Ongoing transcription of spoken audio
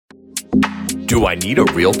Do I need a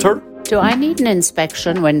realtor? Do I need an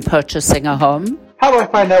inspection when purchasing a home? How do I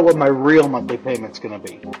find out what my real monthly payment's going to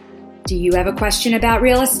be? Do you have a question about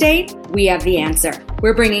real estate? We have the answer.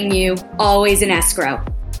 We're bringing you Always in Escrow.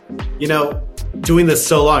 You know, doing this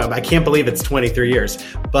so long, I can't believe it's 23 years,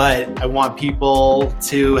 but I want people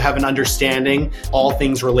to have an understanding, all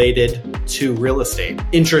things related to real estate.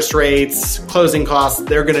 Interest rates, closing costs,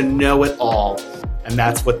 they're going to know it all. And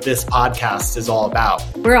that's what this podcast is all about.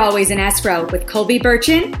 We're Always in Escrow with Colby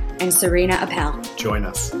Burchin and Serena Appel. Join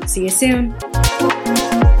us. See you soon.